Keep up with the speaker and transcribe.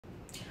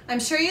I'm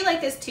sure you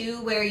like this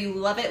too, where you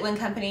love it when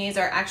companies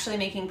are actually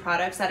making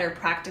products that are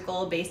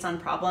practical based on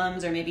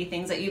problems or maybe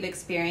things that you've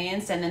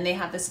experienced and then they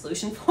have the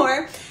solution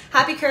for.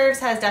 Happy Curves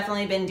has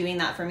definitely been doing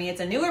that for me.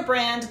 It's a newer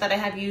brand that I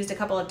have used a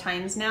couple of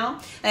times now.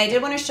 And I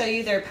did want to show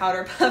you their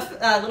powder puff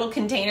little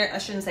container, I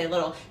shouldn't say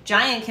little,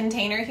 giant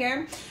container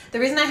here. The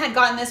reason I had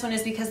gotten this one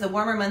is because the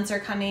warmer months are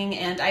coming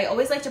and I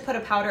always like to put a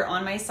powder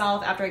on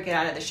myself after I get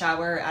out of the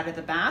shower, out of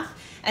the bath.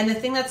 And the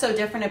thing that's so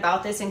different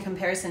about this in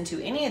comparison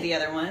to any of the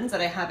other ones that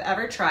I have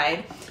ever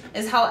tried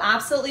is how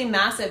absolutely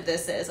massive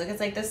this is. Like, it's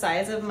like the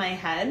size of my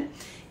head.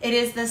 It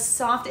is the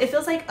soft, it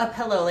feels like a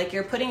pillow, like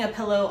you're putting a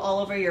pillow all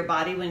over your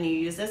body when you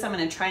use this. I'm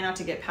gonna try not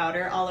to get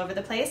powder all over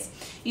the place.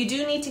 You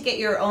do need to get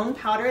your own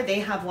powder.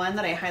 They have one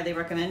that I highly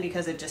recommend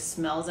because it just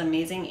smells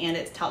amazing and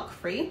it's talc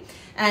free.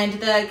 And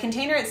the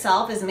container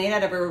itself is made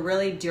out of a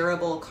really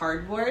durable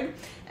cardboard.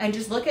 And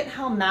just look at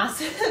how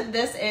massive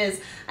this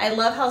is. I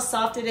love how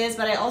soft it is,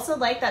 but I also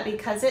like that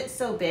because it's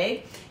so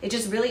big, it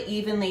just really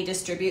evenly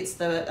distributes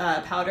the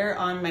powder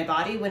on my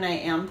body when I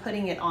am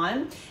putting it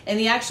on. And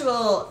the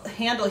actual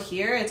handle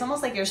here, it's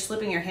almost like you're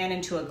slipping your hand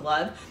into a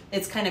glove.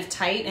 It's kind of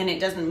tight and it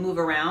doesn't move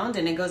around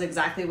and it goes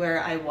exactly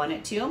where I want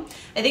it to.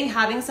 I think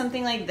having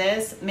something like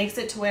this makes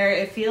it to where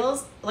it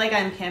feels like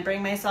I'm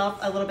pampering myself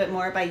a little bit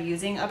more by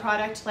using a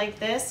product like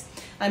this,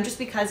 just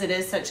because it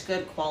is such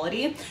good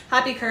quality.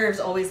 Happy Curves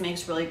always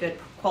makes really good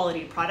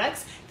quality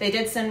products. They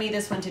did send me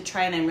this one to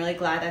try and I'm really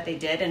glad that they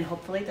did, and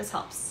hopefully this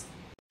helps.